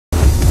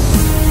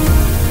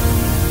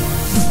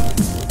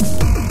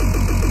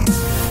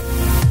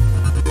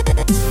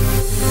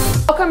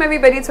Welcome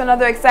everybody to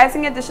another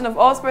exciting edition of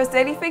AllSports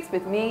Daily Fix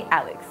with me,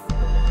 Alex.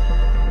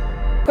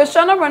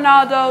 Cristiano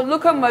Ronaldo,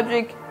 Luka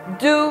Modric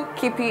do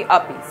keepy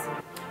uppies.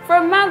 For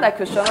a man like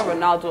Cristiano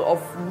Ronaldo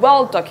of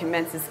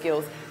well-documented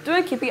skills,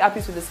 doing keepy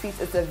uppies with his feet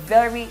is a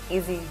very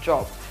easy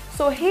job.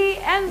 So he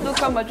and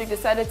Luka Modric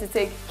decided to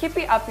take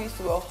keepy uppies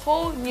to a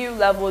whole new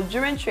level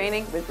during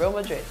training with Real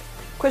Madrid.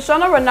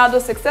 Cristiano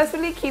Ronaldo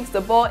successfully keeps the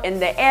ball in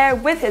the air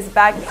with his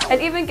back and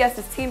even gets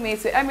his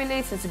teammates to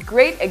emulate his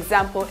great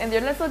example in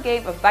their little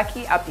game of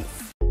backy uppies.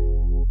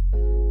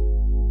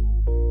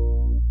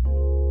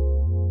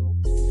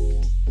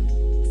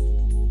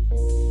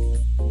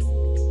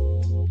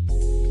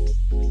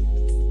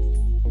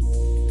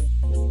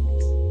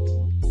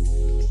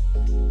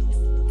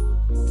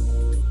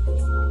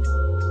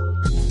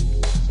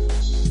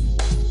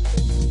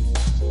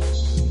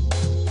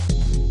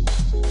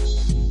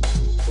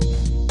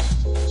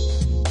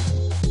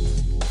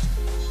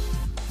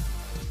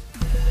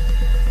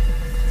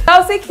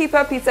 Chelsea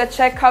keeper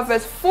Cech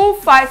covers Foo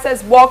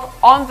Fighters' walk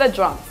on the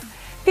drums.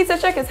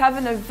 Cech is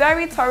having a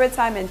very torrid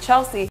time in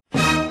Chelsea,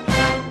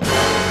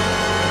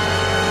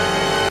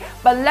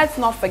 but let's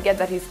not forget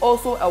that he's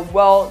also a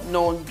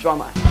well-known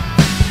drummer.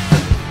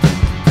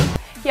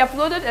 He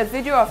uploaded a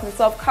video of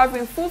himself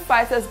covering Foo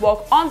Fighters'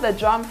 walk on the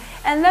drum,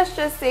 and let's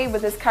just say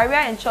with his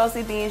career in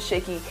Chelsea being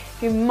shaky,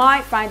 he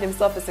might find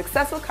himself a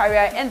successful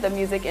career in the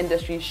music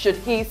industry should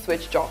he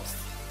switch jobs.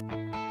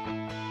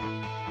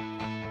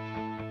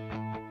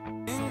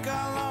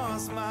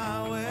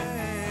 My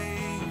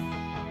way,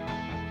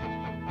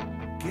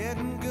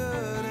 getting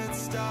good at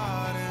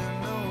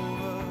starting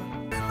over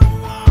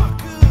and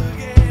walk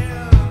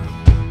again.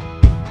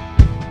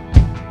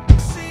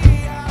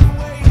 See, I've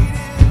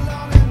waited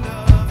long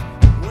enough.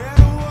 Where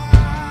do I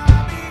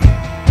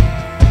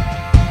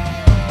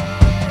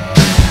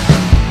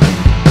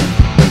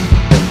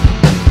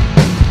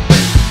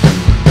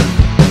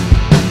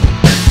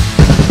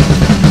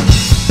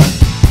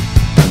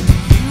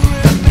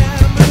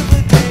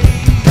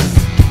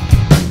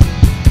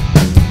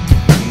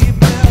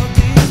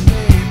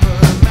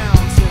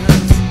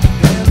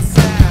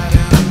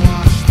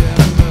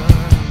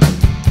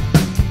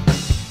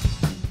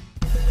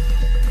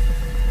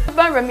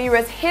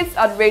Ramirez hits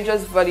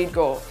outrageous volleyed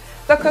goal.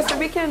 The Costa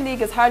Rican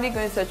league is hardly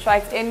going to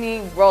attract any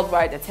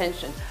worldwide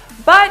attention,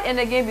 but in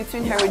a game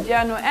between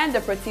Herediano and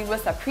Deportivo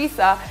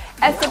Saprissa,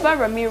 Esteban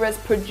Ramirez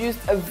produced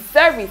a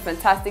very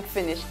fantastic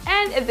finish,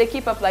 and if they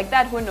keep up like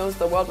that, who knows,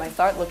 the world might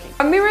start looking.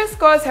 Ramirez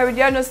scores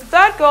Herediano's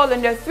third goal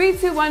in their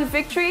 3-2-1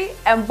 victory,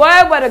 and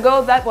boy, what a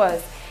goal that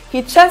was.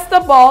 He chests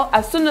the ball.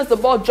 As soon as the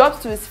ball drops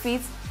to his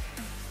feet,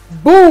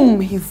 boom,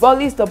 he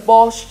volleys the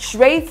ball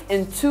straight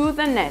into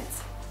the net.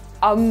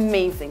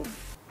 Amazing.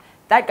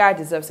 That guy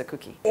deserves a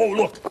cookie. Oh,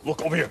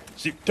 look over here.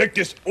 See, take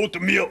this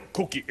oatmeal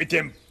cookie. It's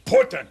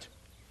important.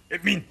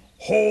 It means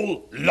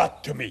whole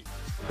lot to me.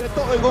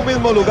 Todo en un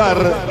mismo lugar,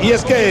 y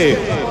es que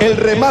el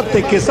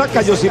remate que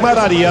saca Yosimar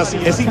Arias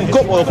es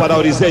incómodo para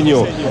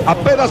Briseño.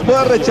 Apenas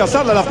puede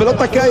rechazarla la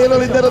pelota que hay en los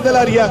linderos del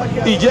área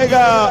y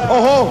llega,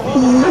 ojo.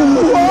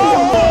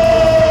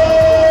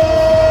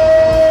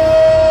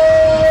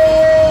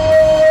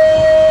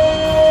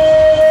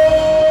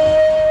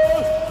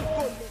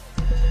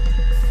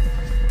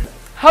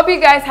 Hope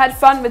you guys had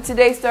fun with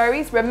today's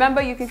stories.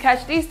 Remember, you can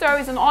catch these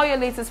stories and all your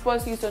latest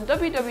sports news on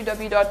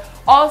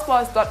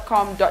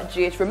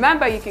www.allsports.com.gh.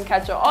 Remember, you can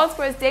catch your All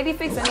Sports Daily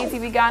Fix on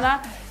ETV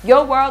Ghana,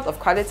 your world of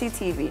quality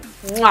TV.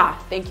 Mwah!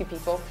 Thank you,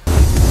 people.